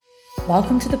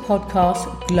Welcome to the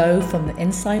podcast Glow from the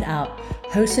Inside Out,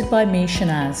 hosted by me,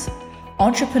 Shanaz,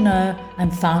 entrepreneur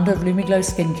and founder of LumiGlow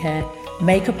Skincare,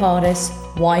 makeup artist,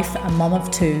 wife and mom of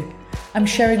two. I'm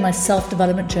sharing my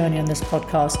self-development journey on this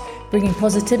podcast, bringing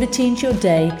positivity into your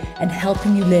day and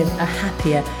helping you live a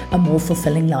happier and more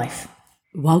fulfilling life.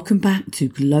 Welcome back to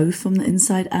Glow from the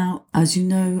Inside Out. As you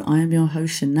know, I am your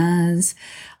host, Shanaz.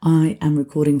 I am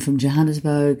recording from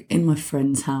Johannesburg in my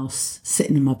friend's house,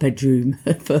 sitting in my bedroom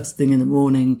first thing in the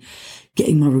morning,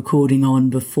 getting my recording on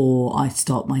before I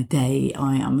start my day.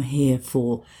 I am here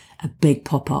for a big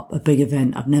pop-up, a big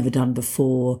event I've never done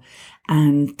before.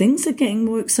 And things are getting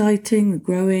more exciting,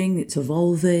 growing, it's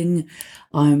evolving.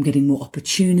 I'm getting more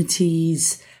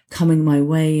opportunities coming my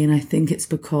way. And I think it's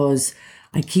because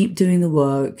I keep doing the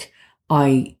work. What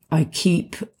I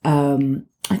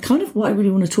really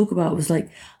want to talk about was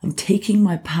I'm taking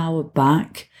my power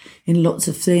back in lots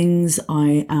of things.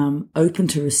 I am open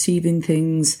to receiving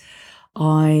things.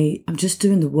 I'm just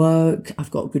doing the work.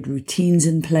 I've got good routines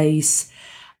in place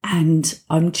and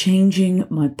I'm changing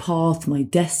my path, my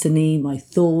destiny, my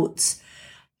thoughts,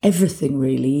 everything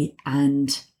really.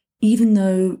 And even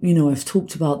though, I've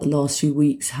talked about the last few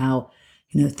weeks how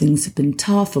things have been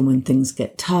tough, and when things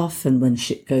get tough and when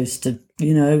shit goes to,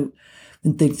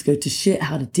 when things go to shit,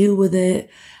 how to deal with it.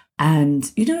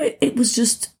 And, it was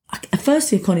just,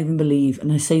 firstly, I can't even believe,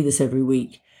 and I say this every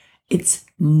week, it's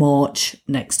March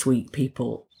next week,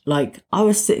 people. I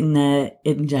was sitting there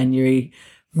in January,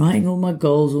 writing all my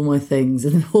goals, all my things,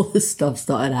 and then all this stuff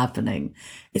started happening.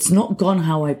 It's not gone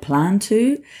how I planned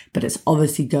to, but it's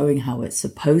obviously going how it's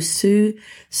supposed to.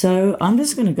 So I'm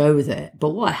just going to go with it. But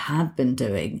what I have been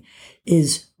doing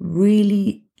is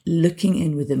really looking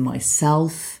in within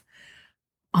myself,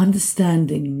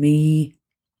 understanding me,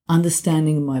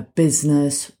 understanding my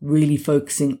business, really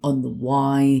focusing on the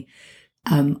why,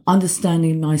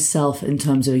 understanding myself in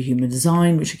terms of human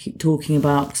design, which I keep talking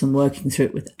about because I'm working through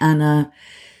it with Anna,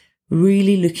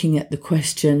 really looking at the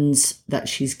questions that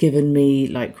she's given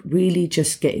me, really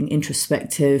just getting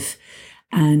introspective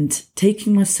and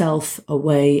taking myself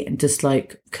away and just trying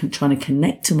to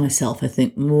connect to myself, I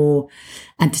think, more,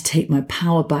 and to take my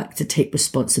power back, to take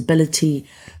responsibility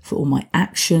for all my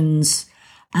actions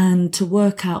and to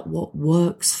work out what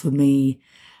works for me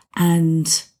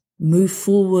and move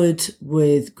forward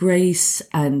with grace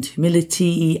and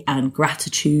humility and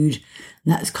gratitude.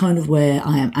 And that's kind of where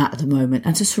I am at the moment.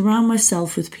 And to surround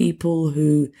myself with people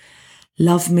who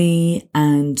love me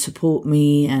and support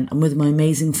me. And I'm with my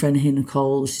amazing friend here,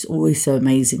 Nicole. She's always so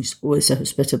amazing. She's always so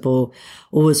hospitable,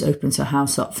 always opens her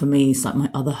house up for me. It's like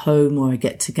my other home where I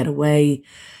get to get away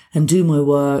and do my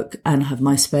work and have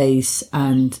my space.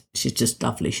 And she's just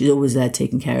lovely. She's always there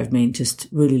taking care of me, just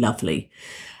really lovely.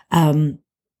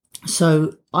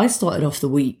 So I started off the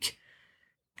week,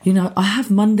 I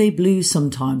have Monday blues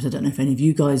sometimes. I don't know if any of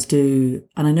you guys do.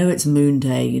 And I know it's Moon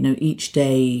Day, each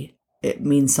day it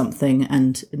means something.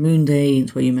 And Moon Day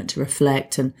is where you're meant to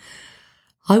reflect. And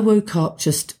I woke up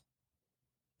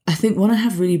I think when I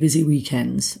have really busy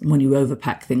weekends and when you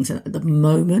overpack things, and at the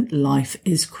moment life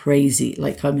is crazy.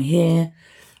 I'm here.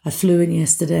 I flew in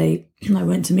yesterday and I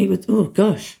went to meet with,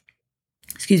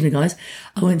 excuse me guys.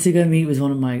 I went to go meet with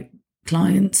one of my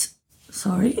clients.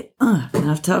 Sorry, I'm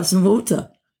going to have some water.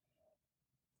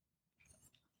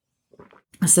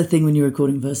 That's the thing when you're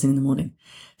recording first thing in the morning.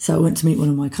 So I went to meet one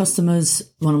of my customers,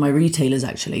 one of my retailers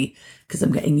actually, because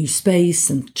I'm getting new space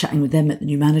and chatting with them at the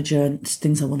new manager and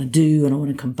things I want to do, and I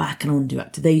want to come back and I want to do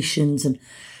activations, and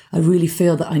I really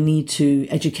feel that I need to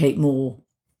educate more.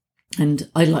 And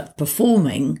I like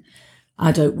performing.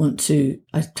 I'm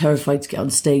terrified to get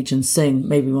on stage and sing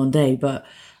maybe one day, but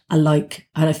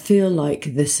I feel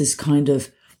like this is kind of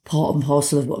part and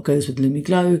parcel of what goes with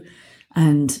LumiGlow.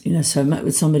 And, so I met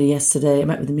with them yesterday,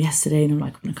 and I'm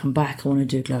like, I'm going to come back. I want to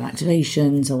do glow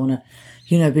activations. I want to,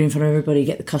 be in front of everybody,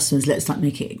 get the customers. Let's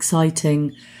make it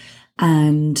exciting.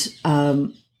 And,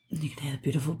 you can hear the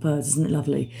beautiful birds. Isn't it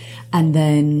lovely? And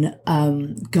then,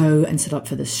 go and set up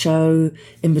for the show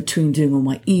in between doing all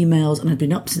my emails. And I've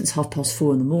been up since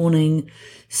 4:30 in the morning,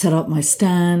 set up my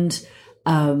stand,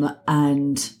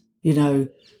 and,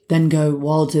 then go,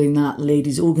 while doing that,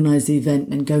 ladies organise the event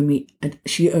and go meet.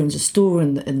 She owns a store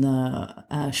in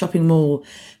the shopping mall.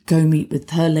 Go meet with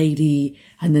her lady,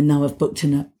 and then now I've booked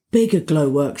in a bigger glow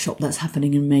workshop that's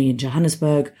happening in May in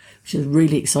Johannesburg, which is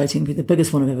really exciting. It'll be the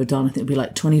biggest one I've ever done. I think it'll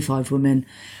be 25 women.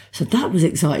 So that was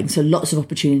exciting. So lots of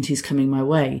opportunities coming my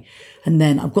way. And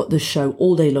then I've got this show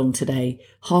all day long today,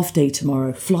 half day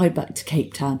tomorrow, fly back to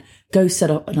Cape Town, go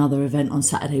set up another event on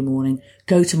Saturday morning,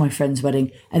 go to my friend's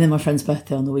wedding, and then my friend's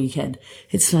birthday on the weekend.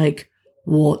 It's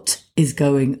what is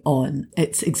going on.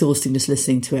 It's exhausting just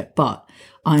listening to it, but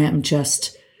I am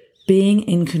just being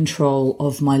in control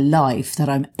of my life, that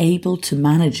I'm able to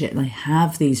manage it. And I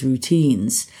have these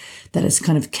routines that has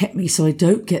kind of kept me so I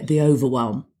don't get the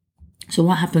overwhelm. So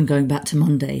what happened going back to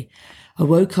Monday? I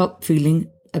woke up feeling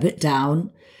a bit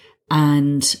down,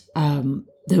 and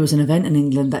there was an event in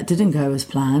England that didn't go as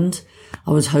planned.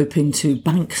 I was hoping to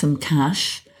bank some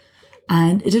cash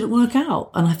and it didn't work out.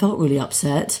 And I felt really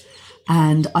upset.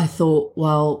 And I thought,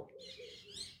 well,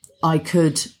 I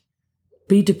could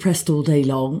be depressed all day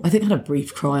long. I think I had a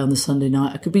brief cry on the Sunday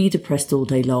night. I could be depressed all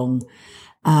day long.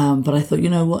 But I thought, you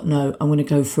know what? No, I'm going to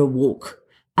go for a walk.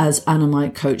 As Anna, my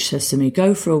coach, says to me,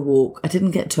 go for a walk. I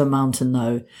didn't get to a mountain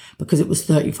though, because it was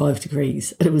 35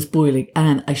 degrees and it was boiling.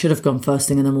 And I should have gone first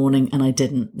thing in the morning and I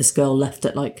didn't. This girl left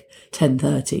at like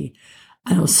 10:30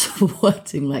 and I was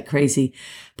sweating like crazy.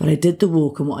 But I did the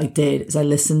walk, and what I did is I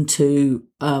listened to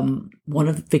one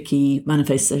of Vicky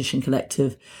Manifestation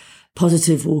Collective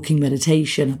positive walking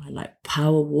meditation. I like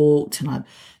power walked, and I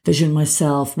visioned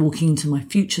myself walking into my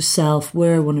future self,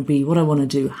 where I want to be, what I want to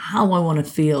do, how I want to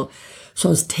feel. So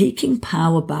I was taking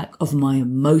power back of my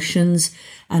emotions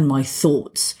and my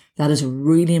thoughts. That is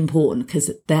really important, because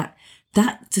that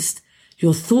just,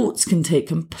 your thoughts can take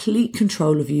complete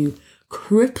control of you,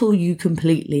 cripple you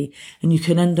completely, and you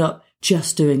can end up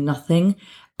just doing nothing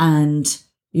and,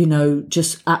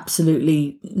 just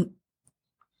absolutely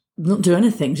not do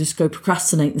anything, just go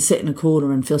procrastinate and sit in a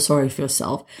corner and feel sorry for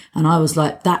yourself. And I was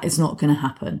like, that is not going to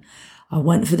happen. I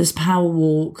went for this power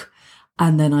walk,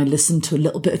 and then I listened to a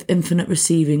little bit of Infinite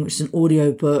Receiving, which is an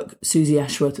audio book, Susie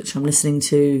Ashworth, which I'm listening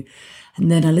to. And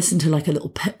then I listened to like a little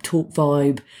pep talk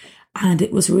vibe. And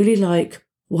it was really like,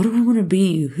 what do I want to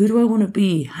be? Who do I want to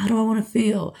be? How do I want to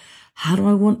feel? How do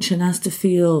I want Shanaz to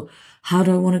feel? How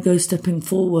do I want to go stepping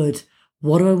forward?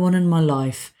 What do I want in my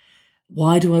life?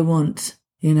 Why do I want,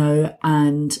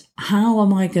 and how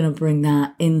am I going to bring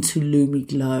that into Lumi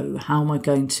Glow? How am I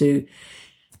going to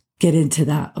get into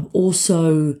that? I'm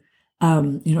also,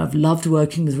 I've loved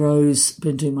working with Rose,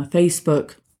 been doing my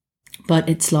Facebook, but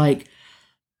it's like,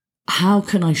 how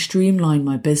can I streamline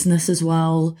my business as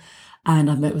well?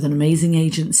 And I've met with an amazing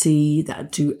agency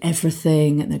that do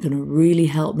everything, and they're going to really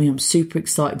help me. I'm super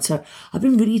excited. So I've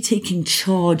been really taking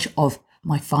charge of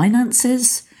my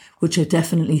finances, which I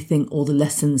definitely think all the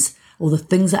lessons, all the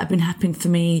things that have been happening for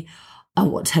me are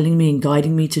what telling me and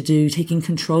guiding me to do, taking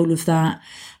control of that.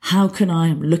 How can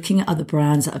I'm looking at other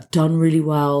brands that have done really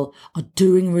well, are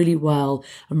doing really well,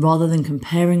 and rather than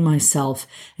comparing myself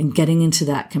and getting into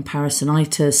that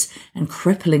comparisonitis and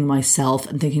crippling myself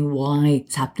and thinking why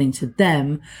it's happening to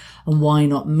them and why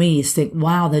not me, is think,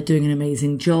 wow, they're doing an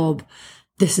amazing job.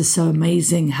 This is so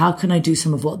amazing. How can I do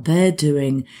some of what they're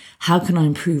doing? How can I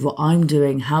improve what I'm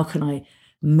doing? How can I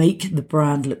make the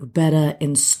brand look better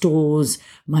in stores,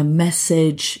 my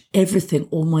message, everything,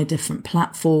 all my different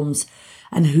platforms,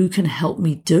 and who can help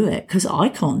me do it? Because I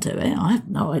can't do it. I have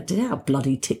no idea how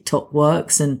bloody TikTok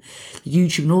works and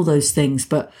YouTube and all those things,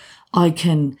 but I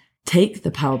can take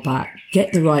the power back,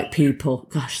 get the right people.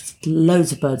 Gosh,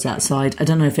 loads of birds outside. I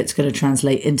don't know if it's going to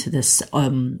translate into this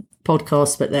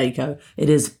podcast, but there you go. It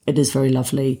is very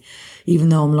lovely. Even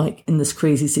though I'm like in this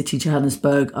crazy city,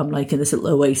 Johannesburg, I'm like in this little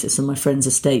oasis in my friend's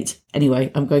estate.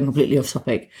 Anyway, I'm going completely off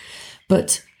topic.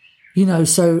 But,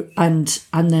 so, and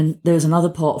then there's another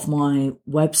part of my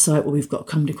website where we've got a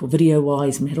company called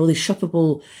VideoWise, and we had all these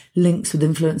shoppable links with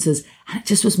influencers, and it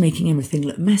just was making everything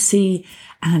look messy.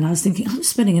 And I was thinking, I'm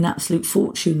spending an absolute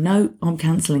fortune. No, I'm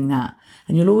cancelling that.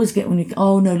 And you'll always get when you go,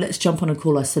 oh no, let's jump on a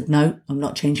call. I said, no, I'm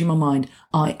not changing my mind.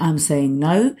 I am saying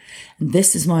no. And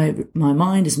this is my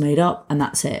mind is made up, and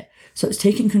that's it. So it's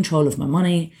taking control of my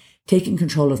money, taking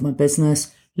control of my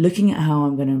business, looking at how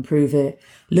I'm going to improve it,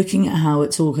 looking at how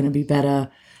it's all going to be better,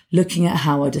 looking at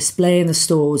how I display in the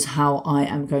stores, how I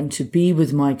am going to be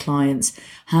with my clients,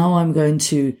 how I'm going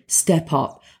to step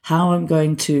up, how I'm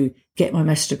going to get my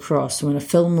message across. I'm going to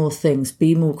film more things,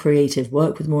 be more creative,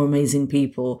 work with more amazing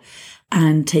people,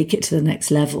 and take it to the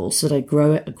next level so that I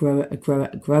grow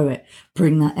it,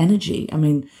 bring that energy. I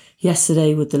mean,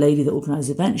 yesterday with the lady that organised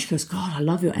the event, she goes, God, I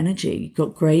love your energy. You've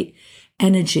got great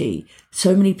energy.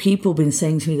 So many people have been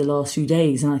saying to me the last few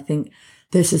days, and I think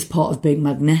this is part of being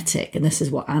magnetic, and this is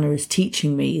what Anna is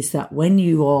teaching me, is that when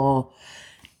you are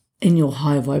in your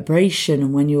higher vibration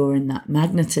and when you're in that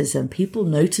magnetism, people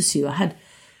notice you. I had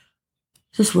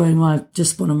just wearing one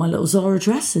of my little Zara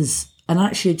dresses, and I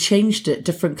actually had changed it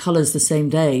different colours the same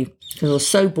day because I was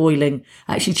so boiling.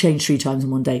 I actually changed 3 times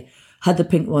in one day. Had the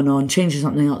pink one on, changed to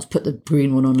something else, put the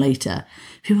green one on later.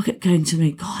 People kept going to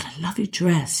me, God, I love your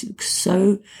dress. You look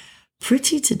so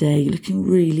pretty today. You're looking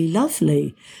really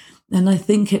lovely. And I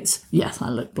think it's, yes, I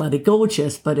look bloody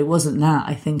gorgeous, but it wasn't that.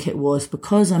 I think it was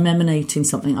because I'm emanating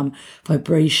something, I'm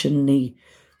vibrationally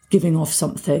giving off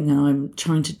something, and I'm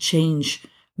trying to change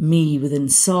me within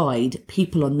inside.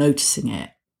 People are noticing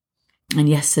it. And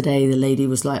yesterday the lady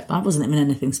was like, I wasn't even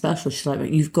anything special. She's like,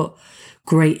 but you've got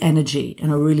great energy,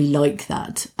 and I really like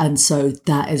that. And so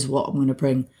that is what I'm going to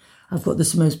bring. I've got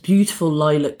this most beautiful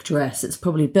lilac dress. It's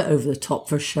probably a bit over the top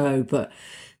for a show, but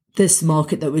this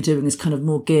market that we're doing is kind of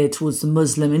more geared towards the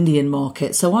Muslim Indian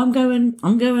market. So I'm going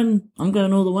all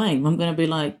the way. I'm going to be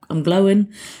like, I'm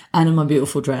glowing and in my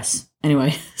beautiful dress.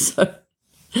 Anyway, so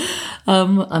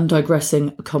I'm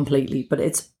digressing completely, but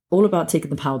it's all about taking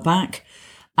the power back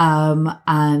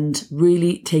and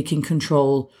really taking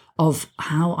control of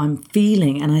how I'm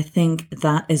feeling. And I think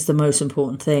that is the most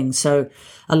important thing. So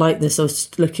I like this. I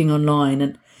was looking online,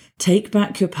 and take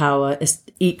back your power is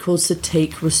equals to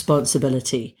take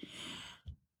responsibility.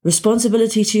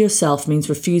 Responsibility to yourself means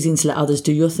refusing to let others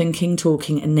do your thinking,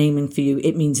 talking, and naming for you.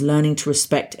 It means learning to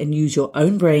respect and use your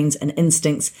own brains and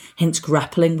instincts, hence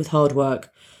grappling with hard work.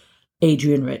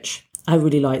 Adrienne Rich. I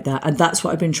really like that. And that's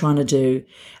what I've been trying to do.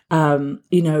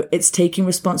 It's taking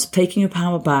your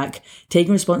power back,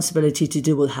 taking responsibility to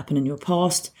deal with what happened in your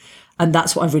past. And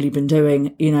that's what I've really been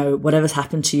doing. Whatever's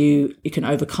happened to you, you can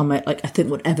overcome it. Like, I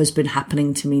think whatever's been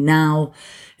happening to me now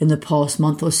in the past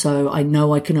month or so, I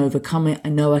know I can overcome it. I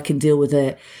know I can deal with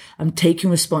it. I'm taking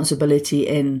responsibility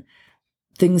in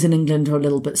things in England are a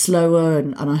little bit slower,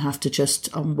 and I have to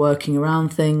I'm working around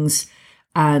things,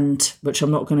 and which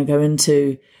I'm not going to go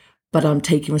into, but I'm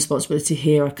taking responsibility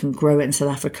here. I can grow it in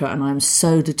South Africa, and I'm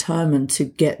so determined to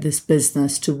get this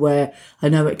business to where I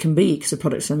know it can be, because the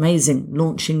products are amazing,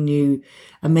 launching new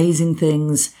amazing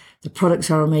things. The products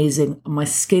are amazing. My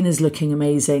skin is looking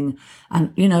amazing.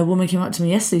 And, a woman came up to me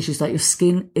yesterday. She's like, your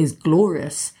skin is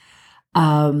glorious.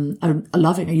 I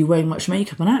love it. Are you wearing much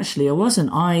makeup? And actually I wasn't.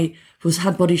 I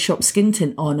had Body Shop skin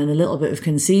tint on and a little bit of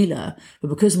concealer, but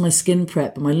because of my skin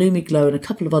prep and my Lumi Glow and a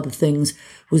couple of other things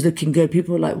was looking good,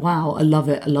 people were like, wow, I love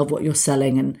it. I love what you're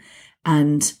selling.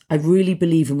 And I really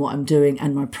believe in what I'm doing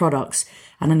and my products,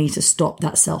 and I need to stop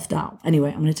that self-doubt. Anyway,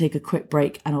 I'm going to take a quick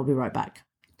break and I'll be right back.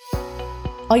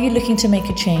 Are you looking to make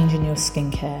a change in your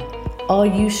skincare? Are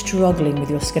you struggling with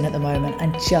your skin at the moment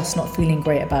and just not feeling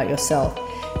great about yourself?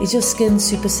 Is your skin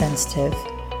super sensitive?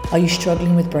 Are you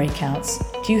struggling with breakouts?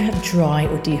 Do you have dry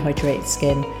or dehydrated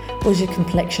skin? Or is your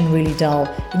complexion really dull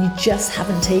and you just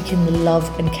haven't taken the love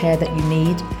and care that you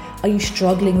need? Are you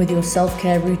struggling with your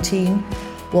self-care routine?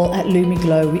 Well, at Lumi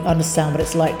Glow, we understand what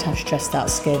it's like to have stressed out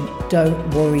skin. Don't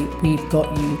worry, we've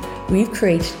got you. We've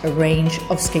created a range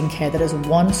of skincare that is a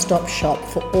one-stop shop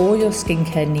for all your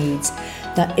skincare needs,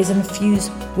 that is infused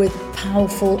with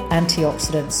powerful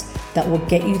antioxidants that will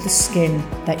get you the skin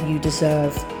that you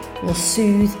deserve, will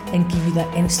soothe and give you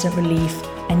that instant relief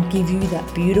and give you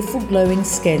that beautiful glowing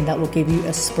skin that will give you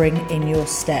a spring in your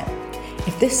step.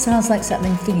 If this sounds like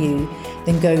something for you,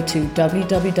 then go to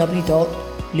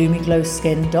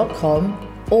www.lumiglowskin.com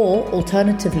or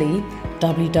alternatively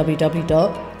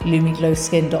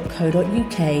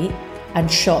www.lumiglowskin.co.uk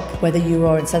and shop, whether you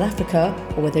are in South Africa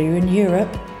or whether you're in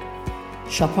Europe.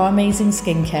 Shop our amazing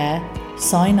skincare,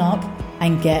 sign up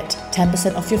and get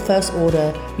 10% off your first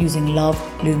order using Love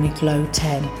Lumi Glow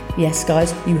 10. Yes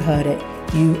guys, you heard it.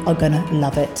 You are gonna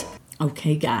love it.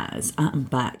 Okay guys, I'm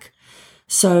back.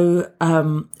 So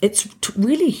it's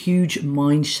really huge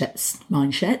mindset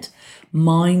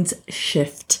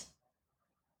shifts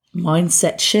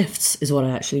is what I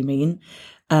actually mean.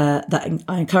 That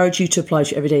I encourage you to apply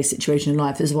to your everyday situation in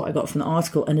life. This is what I got from the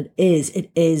article, and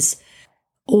it is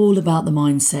all about the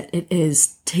mindset. It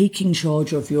is taking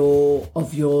charge of your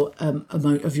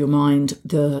mind,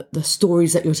 the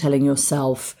stories that you're telling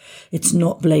yourself. It's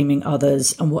not blaming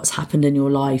others and what's happened in your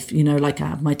life. Like I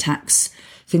have my tax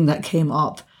thing that came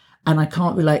up, and I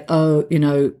can't be like, I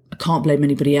can't blame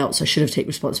anybody else. I should have taken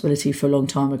responsibility for a long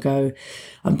time ago.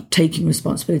 I'm taking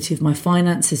responsibility of my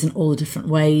finances in all the different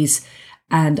ways,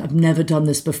 and I've never done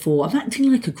this before. I'm acting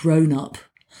like a grown up.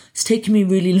 It's taken me a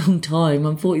really long time.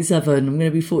 I'm 47. I'm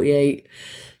going to be 48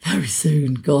 very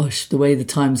soon. Gosh, the way the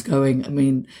time's going. I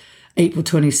mean, April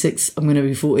 26th, I'm going to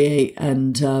be 48.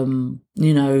 And,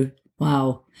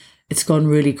 wow, it's gone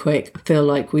really quick. I feel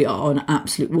like we are on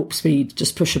absolute warp speed.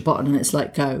 Just push a button and it's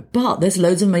like go. But there's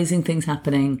loads of amazing things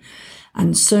happening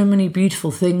and so many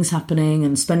beautiful things happening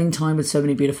and spending time with so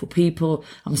many beautiful people.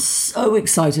 I'm so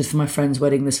excited for my friend's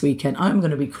wedding this weekend. I'm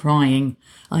going to be crying.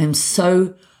 I am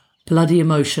so bloody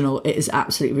emotional. It is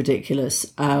absolutely ridiculous.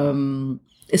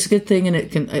 It's a good thing, and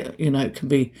it can, it can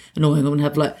be annoying. I'm gonna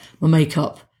have like my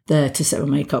makeup there to set my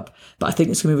makeup. But I think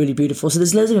it's going to be really beautiful. So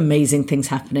there's loads of amazing things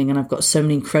happening, and I've got so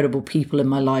many incredible people in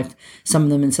my life, some of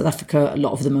them in South Africa, a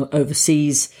lot of them are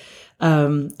overseas.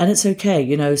 And it's okay,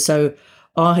 you know, so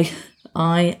I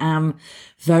am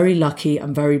very lucky.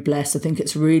 I'm very blessed. I think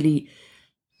it's really,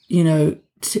 you know,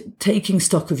 taking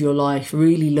stock of your life,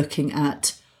 really looking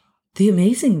at the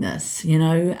amazingness, you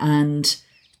know, and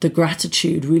the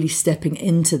gratitude, really stepping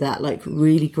into that, like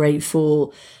really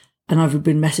grateful. And I've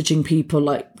been messaging people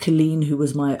like Colleen, who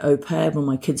was my au pair when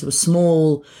my kids were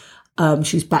small.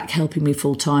 She's back helping me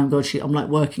full time. God, I'm like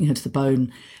working her to the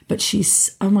bone, but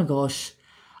she's, oh my gosh,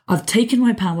 I've taken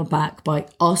my power back by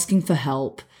asking for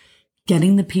help,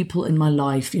 getting the people in my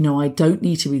life. You know, I don't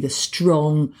need to be the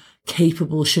strong,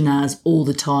 capable Shanaz all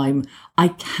the time. I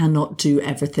cannot do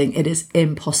everything. It is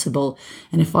impossible.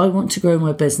 And if I want to grow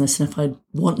my business, and if I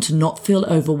want to not feel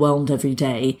overwhelmed every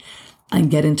day and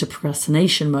get into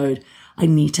procrastination mode, I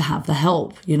need to have the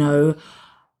help. You know,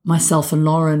 myself and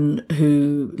Lauren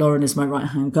is my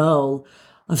right-hand girl,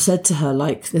 I've said to her,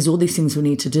 like, there's all these things we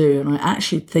need to do. And I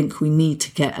actually think we need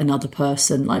to get another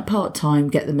person, like part-time,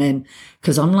 get them in,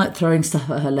 because I'm like throwing stuff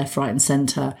at her left, right and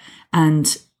centre.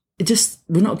 And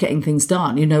we're not getting things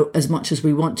done, you know, as much as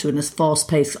we want to, and as fast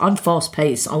paced. I'm fast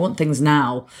paced. I want things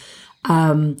now.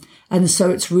 And so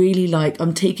it's really like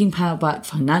I'm taking power back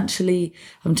financially.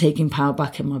 I'm taking power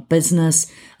back in my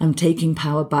business. I'm taking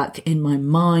power back in my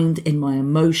mind, in my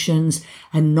emotions,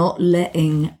 and not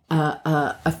letting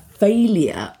a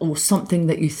failure or something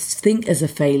that you think is a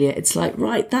failure. It's like,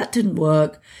 right, that didn't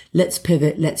work. Let's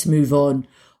pivot. Let's move on.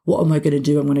 What am I going to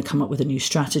do? I'm going to come up with a new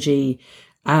strategy.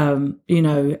 You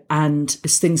know, and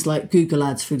it's things like Google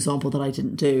Ads, for example, that I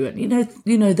didn't do. And,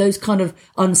 you know, those kind of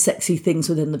unsexy things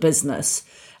within the business,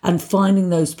 and finding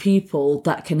those people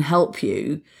that can help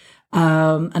you.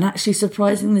 And actually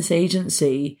surprising this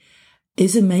agency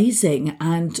is amazing,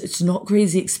 and it's not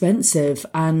crazy expensive.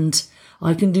 And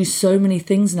I can do so many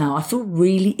things now. I feel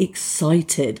really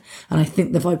excited. And I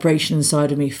think the vibration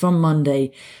inside of me from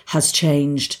Monday has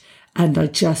changed. And I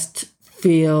just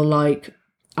feel like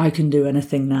I can do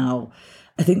anything now.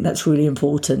 I think that's really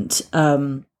important.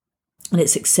 And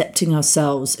it's accepting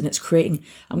ourselves, and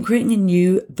I'm creating a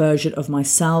new version of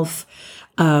myself.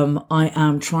 I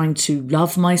am trying to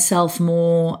love myself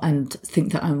more and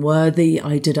think that I'm worthy.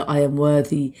 I did a I Am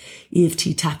Worthy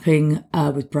EFT tapping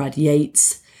with Brad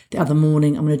Yates the other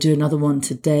morning. I'm going to do another one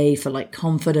today for like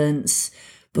confidence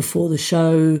before the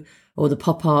show or the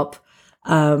pop-up.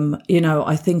 You know,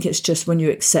 I think it's just when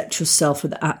you accept yourself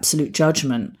with absolute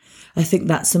judgment, I think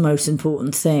that's the most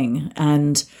important thing.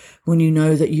 And when you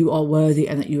know that you are worthy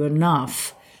and that you're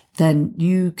enough, then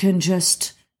you can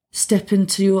just step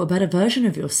into a better version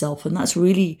of yourself. And that's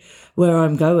really where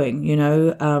I'm going, you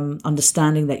know,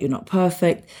 understanding that you're not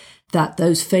perfect, that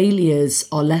those failures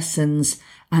are lessons,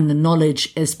 and the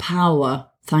knowledge is power.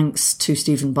 Thanks to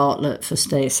Stephen Bartlett for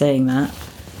saying that.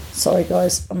 Sorry,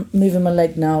 guys, I'm moving my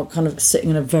leg now, kind of sitting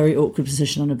in a very awkward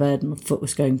position on a bed. My foot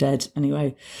was going dead.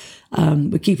 Anyway,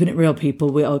 we're keeping it real,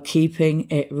 people. We are keeping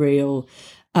it real.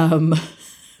 But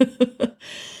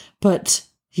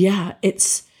yeah,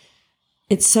 it's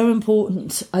so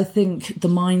important. I think the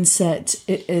mindset,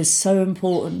 it is so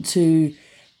important to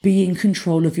be in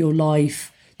control of your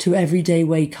life, to every day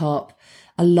wake up.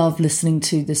 I love listening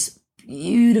to this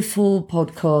beautiful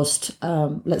podcast.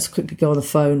 Let's quickly go on the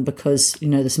phone because, you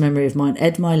know, this memory of mine,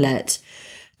 Ed Milet,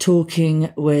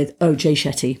 talking with Jay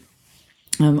Shetty.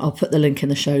 I'll put the link in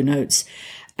the show notes.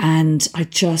 And I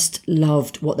just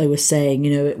loved what they were saying.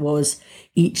 You know, it was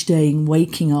each day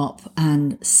waking up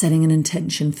and setting an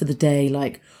intention for the day.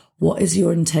 Like, what is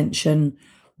your intention?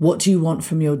 What do you want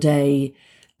from your day?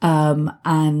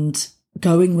 And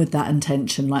going with that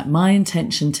intention. Like, my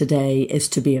intention today is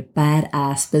to be a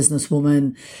badass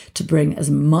businesswoman, to bring as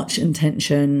much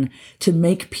intention, to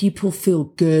make people feel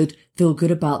good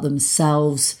about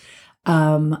themselves.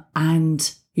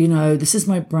 And, you know, this is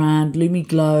my brand, Lumi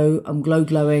Glow. I'm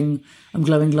glowing. I'm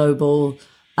glowing global.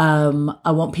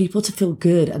 I want people to feel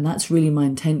good. And that's really my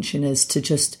intention, is to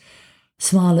just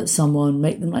smile at someone,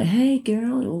 make them like, hey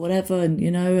girl, or whatever. And,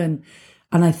 you know, and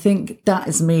I think that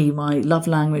is me. My love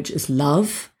language is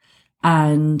love.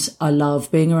 And I love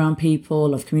being around people,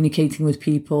 love communicating with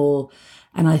people.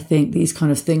 And I think these kind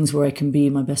of things where I can be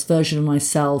my best version of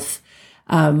myself.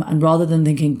 And rather than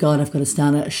thinking, God, I've got to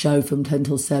stand at a show from 10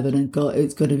 till 7 and God,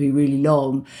 it's going to be really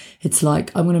long. It's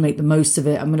like, I'm going to make the most of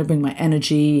it. I'm going to bring my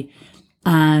energy,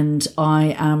 and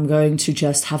I am going to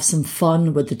just have some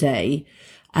fun with the day.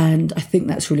 And I think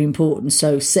that's really important.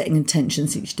 So setting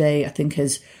intentions each day, I think,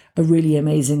 is a really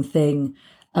amazing thing.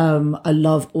 I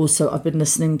love also, I've been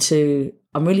listening to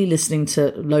I'm really listening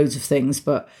to loads of things,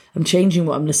 but I'm changing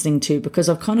what I'm listening to because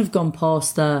I've kind of gone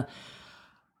past the,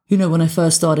 when I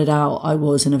first started out, I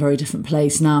was in a very different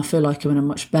place. Now I feel like I'm in a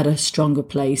much better, stronger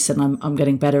place, and I'm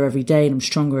getting better every day, and I'm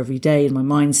stronger every day in my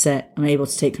mindset. I'm able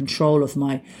to take control of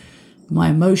my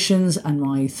emotions and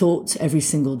my thoughts every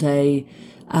single day,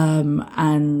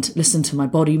 and listen to my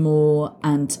body more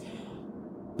and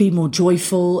be more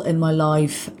joyful in my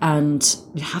life and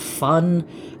have fun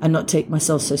and not take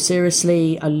myself so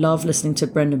seriously. I love listening to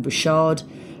Brendon Burchard.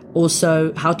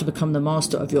 Also, How to Become the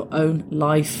Master of Your Own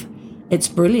Life. It's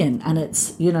brilliant, and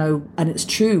it's, and it's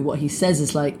true. What he says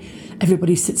is like,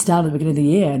 everybody sits down at the beginning of the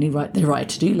year and they write a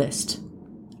to-do list.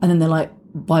 And then they're like,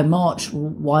 by March,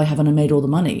 why haven't I made all the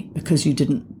money? Because you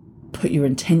didn't put your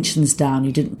intentions down.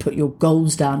 You didn't put your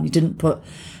goals down. You didn't put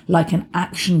like an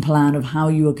action plan of how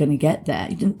you were going to get there.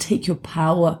 You didn't take your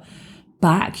power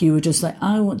back. You were just like,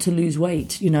 I want to lose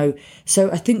weight,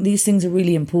 So I think these things are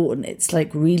really important. It's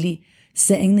like really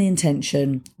setting the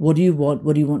intention. What do you want?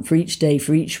 What do you want for each day,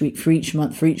 for each week, for each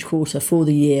month, for each quarter, for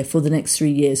the year, for the next 3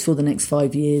 years, for the next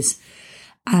 5 years?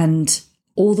 And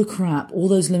all the crap, all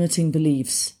those limiting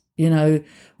beliefs, I'm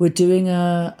doing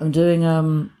a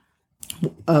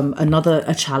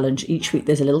challenge. Each week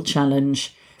there's a little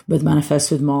challenge with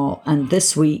Manifest with Mar. And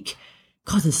this week,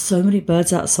 God, there's so many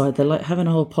birds outside. They're like having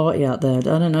a whole party out there. I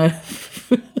don't know.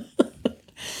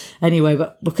 Anyway,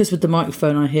 but because with the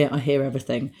microphone I hear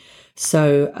everything.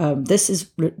 So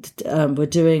we're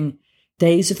doing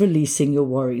days of releasing your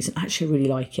worries, and actually I really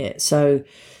like it. So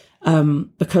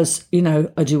because,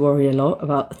 I do worry a lot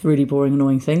about really boring,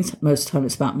 annoying things. Most of the time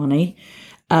it's about money.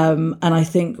 And I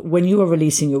think when you are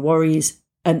releasing your worries,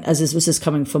 and as this is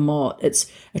coming from Mart, it's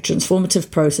a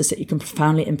transformative process that you can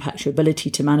profoundly impact your ability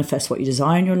to manifest what you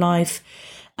desire in your life.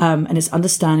 And it's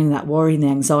understanding that worry and the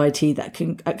anxiety that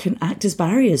can act as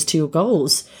barriers to your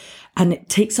goals. And it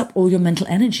takes up all your mental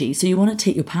energy. So you want to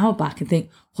take your power back and think,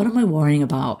 what am I worrying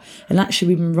about? And actually,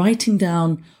 we've been writing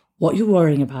down what you're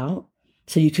worrying about.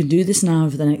 So you can do this now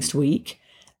over the next week,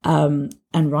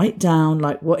 and write down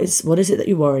like, what is it that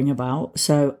you're worrying about?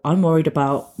 So I'm worried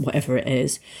about whatever it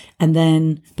is. And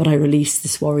then, but I release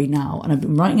this worry now. And I've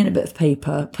been writing in a bit of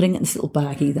paper, putting it in this little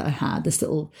baggie that I had,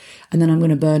 and then I'm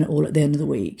going to burn it all at the end of the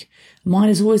week. Mine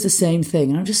is always the same thing.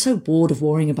 And I'm just so bored of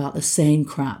worrying about the same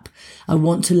crap. I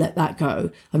want to let that go.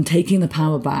 I'm taking the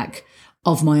power back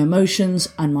of my emotions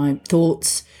and my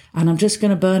thoughts, and I'm just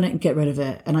going to burn it and get rid of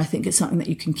it. And I think it's something that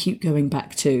you can keep going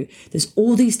back to. There's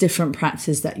all these different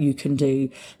practices that you can do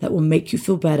that will make you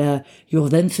feel better. You'll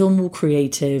then feel more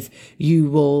creative. You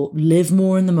will live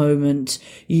more in the moment.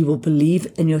 You will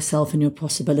believe in yourself and your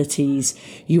possibilities.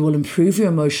 You will improve your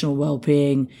emotional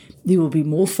well-being. You will be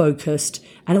more focused,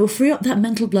 and it will free up that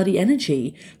mental bloody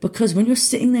energy, because when you're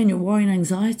sitting there and you're worrying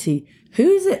anxiety, who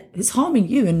is it? It's harming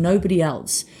you and nobody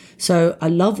else. So I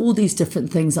love all these different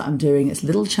things that I'm doing. It's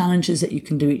little challenges that you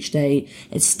can do each day.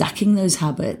 It's stacking those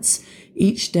habits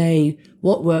each day.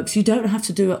 What works? You don't have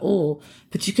to do it all,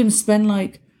 but you can spend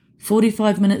like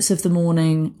 45 minutes of the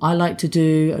morning. I did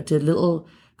a little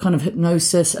kind of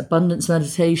hypnosis, abundance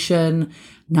meditation.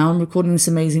 Now I'm recording this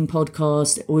amazing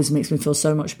podcast. It always makes me feel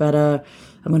so much better.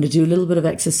 I'm going to do a little bit of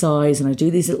exercise, and I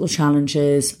do these little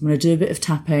challenges. I'm going to do a bit of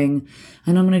tapping,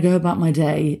 and I'm going to go about my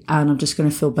day, and I'm just going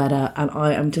to feel better. And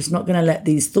I am just not going to let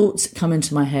these thoughts come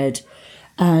into my head.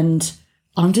 And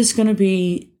I'm just going to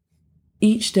be,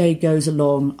 each day goes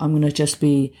along, I'm going to just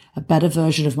be a better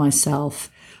version of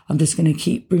myself. I'm just going to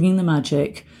keep bringing the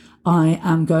magic. I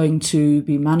am going to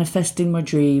be manifesting my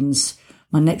dreams.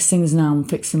 My next thing is now I'm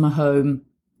fixing my home,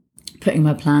 putting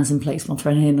my plans in place. My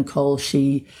friend here, Nicole,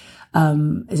 she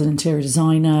is an interior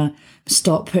designer.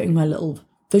 Start putting my little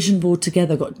vision board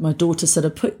together. Got my daughter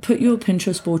said, put your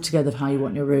Pinterest board together of how you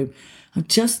want your room. I'm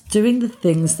just doing the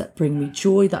things that bring me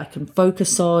joy, that I can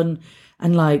focus on,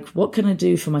 and like, what can I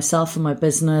do for myself and my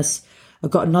business? I've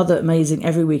got another amazing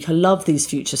every week. I love these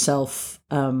future self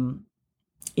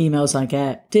emails I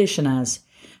get. Dear Shanaz,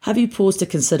 have you paused to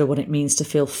consider what it means to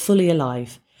feel fully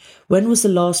alive? When was the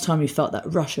last time you felt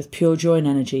that rush of pure joy and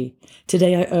energy?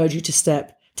 Today I urge you to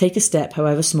take a step,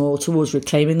 however small, towards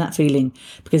reclaiming that feeling,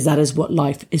 because that is what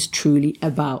life is truly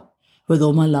about. With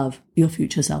all my love, your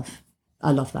future self.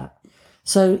 I love that.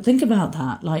 So think about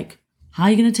that. Like, how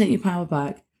are you going to take your power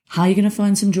back? How are you going to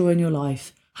find some joy in your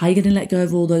life? How are you going to let go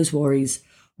of all those worries?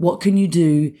 What can you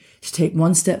do to take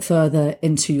one step further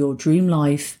into your dream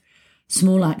life?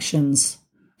 Small actions,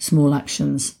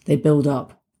 they build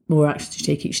up. More actions you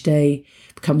take each day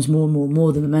becomes more and more and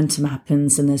more. The momentum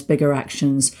happens, and there's bigger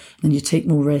actions, and you take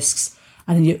more risks,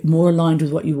 and then you're more aligned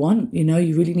with what you want. You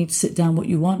really need to sit down what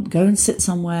you want. Go and sit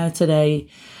somewhere today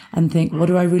and think, what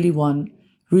do I really want?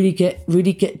 really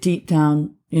get deep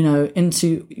down,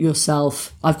 into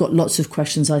yourself. I've got lots of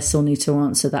questions I still need to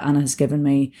answer that Anna has given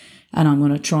me, and I'm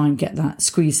going to try and get that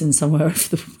squeezed in somewhere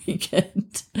over the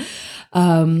weekend.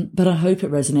 But I hope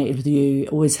it resonated with you. It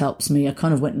always helps me. I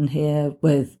kind of went in here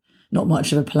with not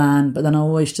much of a plan, but then I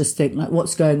always just think like,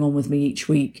 what's going on with me each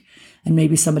week? And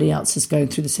maybe somebody else is going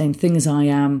through the same thing as I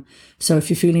am. So if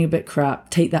you're feeling a bit crap,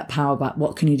 take that power back.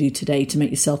 What can you do today to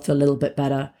make yourself feel a little bit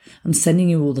better? I'm sending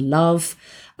you all the love.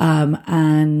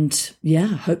 And yeah,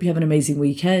 hope you have an amazing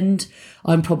weekend.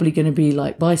 I'm probably going to be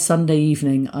like by Sunday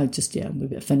evening, I'm a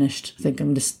bit finished.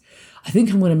 I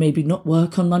think I'm going to maybe not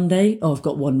work on Monday. Oh, I've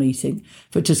got one meeting,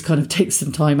 but just kind of take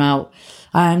some time out.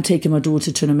 I am taking my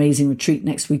daughter to an amazing retreat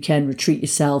next weekend, Retreat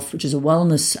Yourself, which is a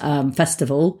wellness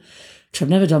festival, which I've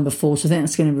never done before. So I think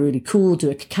that's going to be really cool. Do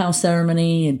a cacao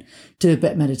ceremony and do a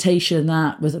bit of meditation and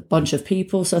that with a bunch of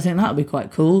people. So I think that'll be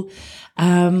quite cool.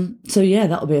 So yeah,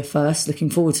 that'll be a first. Looking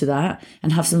forward to that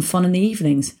and have some fun in the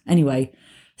evenings. Anyway,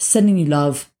 sending you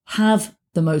love. Have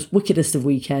the most wickedest of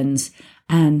weekends,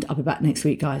 and I'll be back next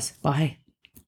week, guys. Bye.